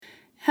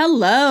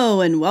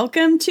Hello and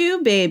welcome to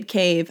Babe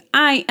Cave.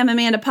 I am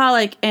Amanda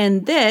Pollock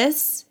and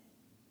this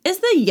is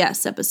the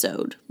Yes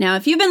episode. Now,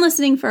 if you've been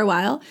listening for a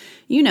while,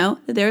 you know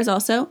that there is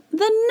also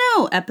the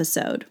No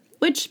episode,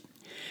 which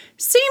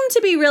seem to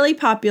be really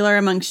popular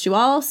amongst you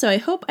all, so I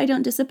hope I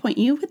don't disappoint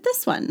you with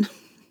this one.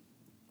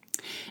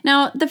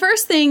 Now, the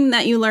first thing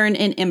that you learn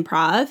in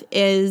improv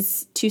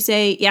is to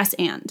say yes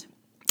and.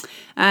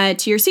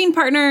 To your scene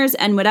partners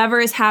and whatever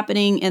is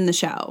happening in the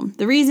show.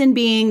 The reason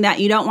being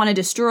that you don't want to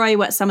destroy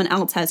what someone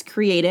else has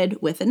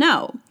created with a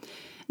no.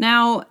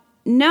 Now,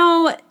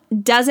 no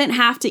doesn't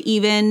have to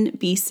even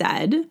be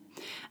said,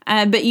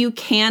 but you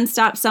can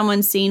stop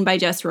someone's scene by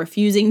just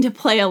refusing to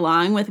play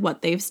along with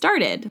what they've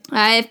started.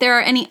 If there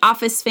are any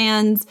Office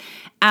fans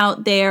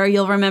out there,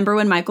 you'll remember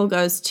when Michael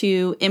goes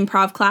to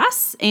improv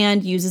class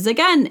and uses a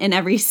gun in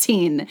every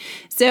scene.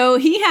 So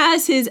he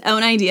has his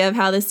own idea of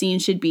how the scene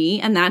should be,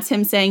 and that's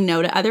him saying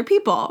no to other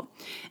people.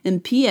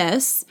 And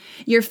P.S.,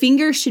 your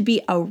finger should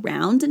be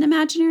around an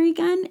imaginary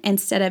gun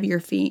instead of your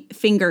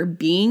finger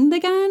being the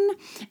gun.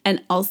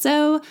 And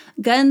also,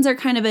 guns are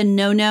kind of a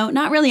no-no,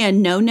 not really a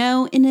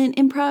no-no in an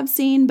improv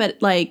scene,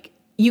 but like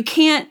you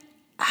can't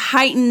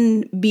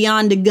heighten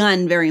beyond a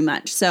gun very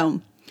much.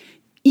 So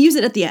use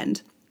it at the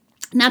end.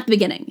 Not the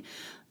beginning.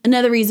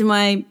 Another reason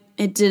why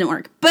it didn't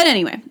work. But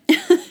anyway,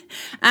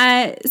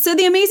 so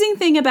the amazing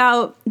thing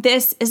about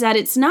this is that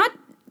it's not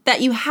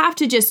that you have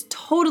to just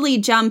totally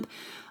jump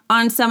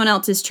on someone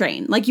else's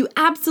train. Like you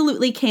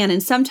absolutely can,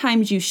 and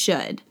sometimes you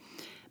should.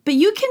 But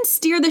you can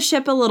steer the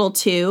ship a little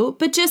too,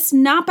 but just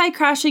not by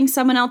crashing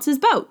someone else's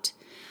boat.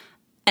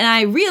 And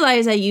I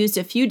realize I used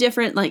a few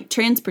different like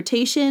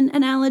transportation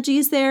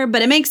analogies there,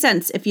 but it makes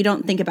sense if you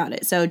don't think about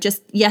it. So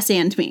just yes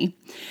and me.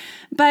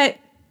 But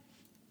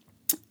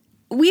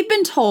we've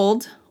been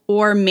told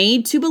or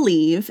made to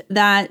believe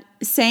that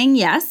saying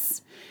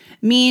yes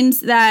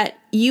means that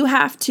you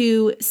have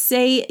to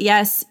say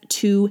yes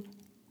to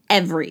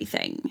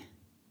everything.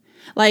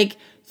 Like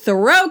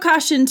throw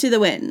caution to the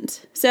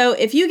wind. So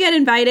if you get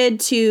invited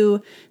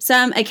to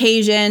some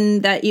occasion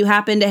that you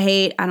happen to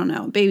hate, I don't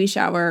know, baby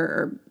shower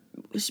or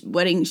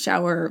wedding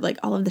shower, like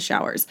all of the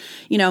showers,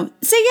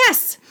 say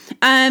yes.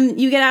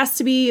 You get asked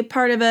to be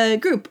part of a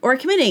group or a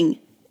committee,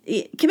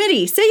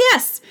 say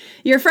yes.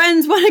 Your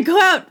friends want to go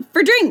out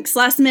for drinks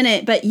last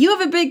minute, but you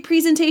have a big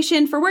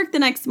presentation for work the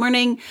next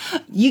morning.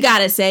 You got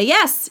to say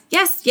yes,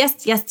 yes,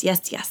 yes, yes,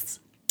 yes, yes.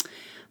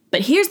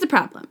 But here's the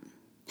problem.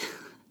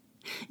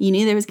 You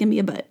knew there was going to be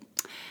a but.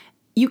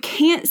 You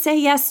can't say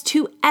yes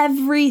to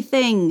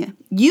everything.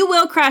 You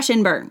will crash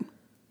and burn.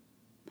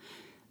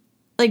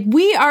 Like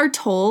we are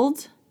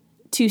told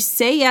to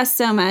say yes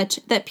so much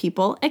that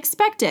people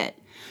expect it.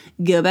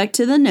 Go back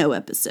to the no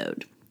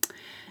episode.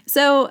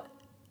 So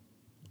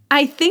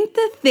I think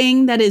the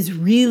thing that is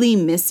really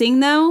missing,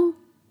 though,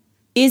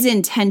 is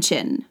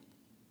intention.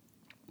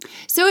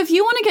 So if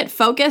you want to get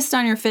focused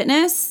on your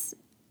fitness,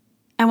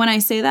 and when I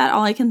say that,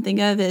 all I can think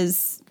of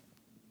is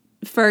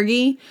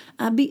Fergie.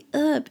 I'll be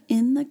up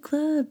in the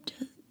club,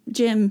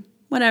 gym,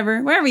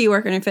 whatever, wherever you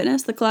work on your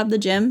fitness, the club, the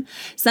gym.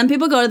 Some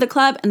people go to the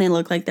club and they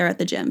look like they're at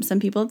the gym. Some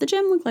people at the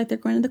gym look like they're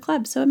going to the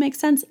club. So it makes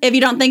sense if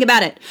you don't think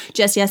about it.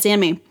 Just yes and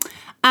me.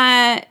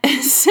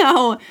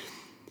 So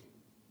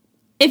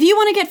if you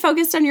want to get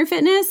focused on your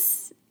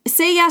fitness,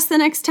 say yes the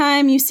next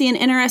time you see an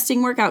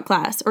interesting workout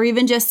class, or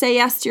even just say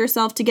yes to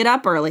yourself to get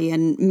up early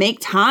and make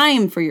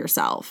time for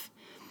yourself.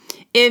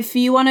 If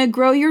you want to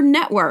grow your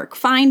network,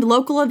 find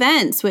local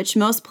events, which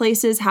most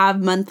places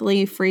have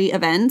monthly free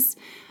events,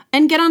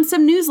 and get on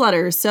some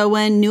newsletters. So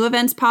when new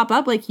events pop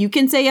up, like you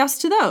can say yes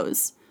to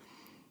those.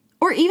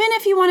 Or even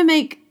if you want to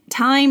make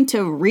time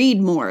to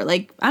read more,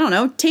 like, I don't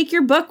know, take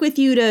your book with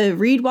you to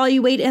read while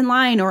you wait in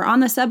line or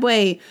on the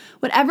subway.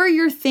 Whatever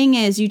your thing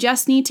is, you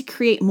just need to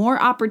create more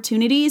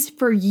opportunities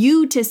for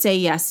you to say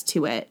yes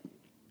to it.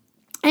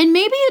 And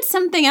maybe it's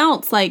something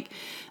else like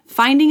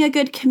finding a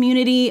good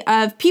community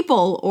of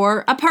people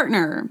or a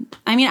partner.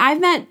 I mean, I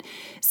have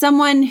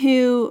someone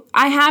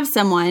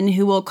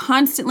who will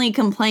constantly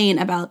complain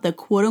about the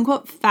quote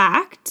unquote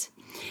fact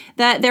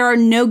that there are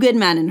no good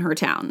men in her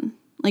town.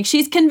 Like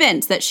she's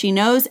convinced that she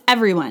knows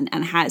everyone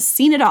and has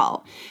seen it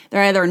all.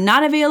 They're either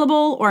not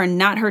available or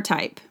not her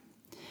type.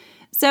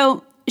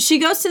 So she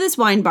goes to this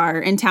wine bar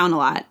in town a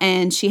lot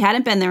and she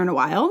hadn't been there in a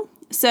while.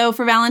 So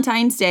for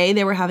Valentine's Day,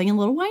 they were having a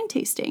little wine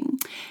tasting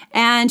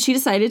and she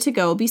decided to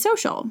go be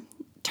social.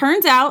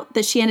 Turns out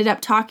that she ended up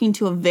talking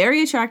to a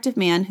very attractive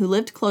man who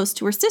lived close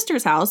to her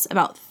sister's house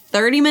about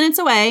 30 minutes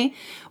away,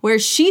 where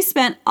she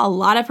spent a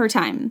lot of her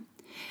time.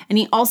 And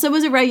he also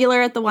was a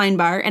regular at the wine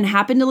bar and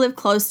happened to live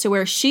close to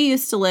where she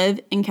used to live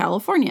in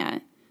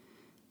California.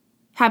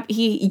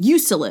 He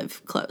used to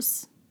live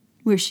close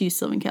where she used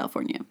to live in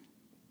California.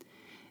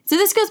 So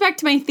this goes back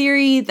to my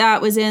theory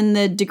that was in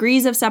the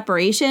Degrees of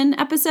Separation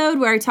episode,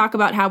 where I talk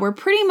about how we're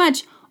pretty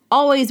much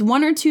always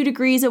 1 or 2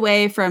 degrees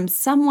away from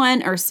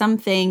someone or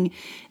something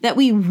that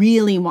we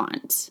really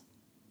want.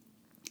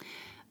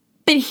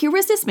 But here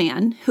was this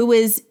man who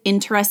was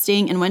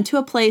interesting and went to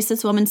a place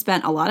this woman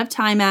spent a lot of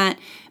time at,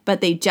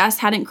 but they just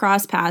hadn't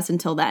crossed paths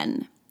until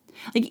then.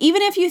 Like,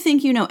 even if you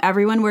think you know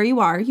everyone where you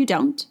are, you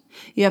don't.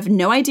 You have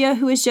no idea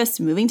who is just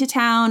moving to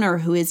town or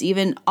who is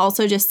even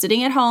also just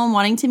sitting at home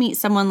wanting to meet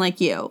someone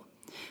like you.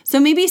 So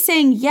maybe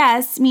saying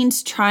yes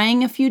means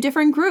trying a few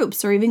different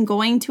groups or even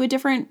going to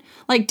different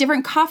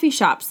coffee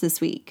shops this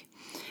week.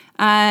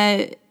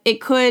 It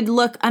could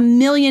look a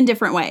million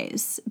different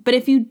ways. But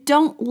if you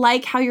don't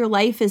like how your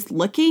life is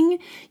looking,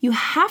 you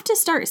have to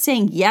start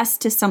saying yes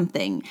to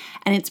something,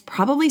 and it's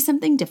probably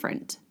something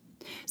different.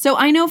 So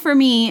I know for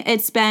me,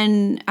 it's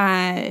been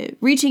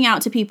reaching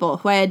out to people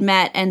who I had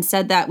met and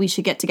said that we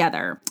should get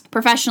together,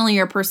 professionally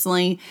or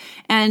personally.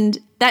 And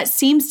that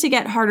seems to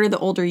get harder the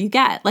older you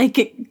get.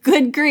 Like,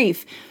 good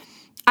grief.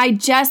 I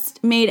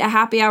just made a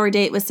happy hour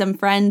date with some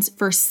friends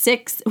for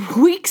 6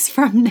 weeks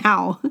from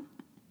now.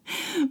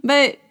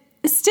 But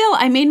still,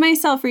 I made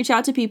myself reach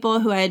out to people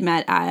who I had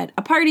met at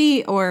a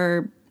party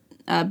or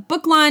a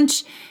book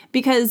launch,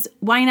 because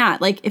why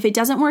not? Like, if it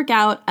doesn't work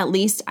out, at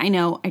least I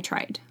know I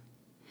tried.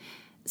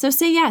 So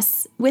say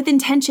yes with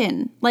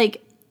intention.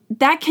 Like,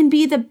 that can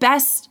be the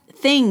best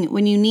thing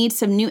when you need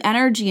some new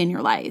energy in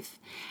your life.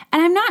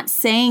 And I'm not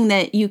saying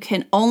that you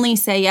can only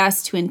say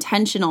yes to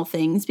intentional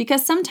things,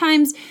 because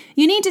sometimes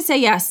you need to say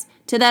yes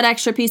to that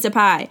extra piece of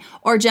pie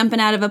or jumping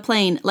out of a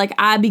plane like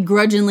I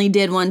begrudgingly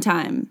did one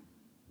time.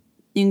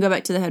 You can go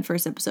back to the Head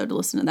First episode to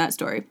listen to that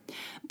story.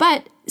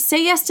 But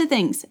say yes to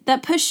things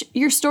that push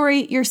your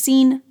story, your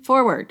scene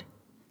forward.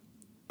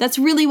 That's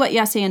really what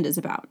Yes And is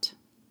about.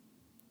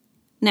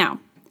 Now,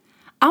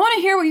 I want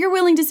to hear what you're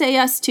willing to say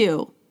yes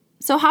to.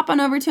 So hop on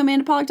over to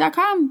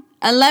amandapollock.com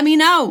and let me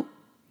know.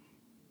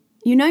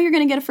 You know you're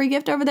going to get a free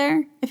gift over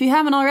there if you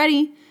haven't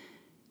already.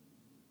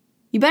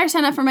 You better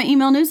sign up for my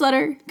email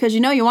newsletter because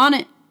you know you want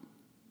it.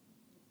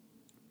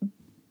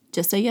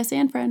 Just say yes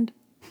and, friend.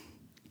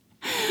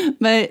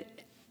 But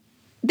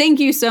thank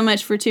you so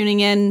much for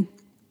tuning in.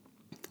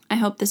 I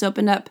hope this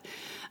opened up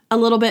a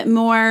little bit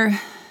more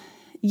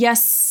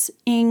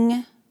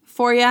yes-ing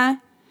for you.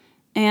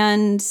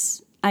 And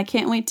I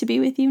can't wait to be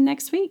with you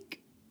next week.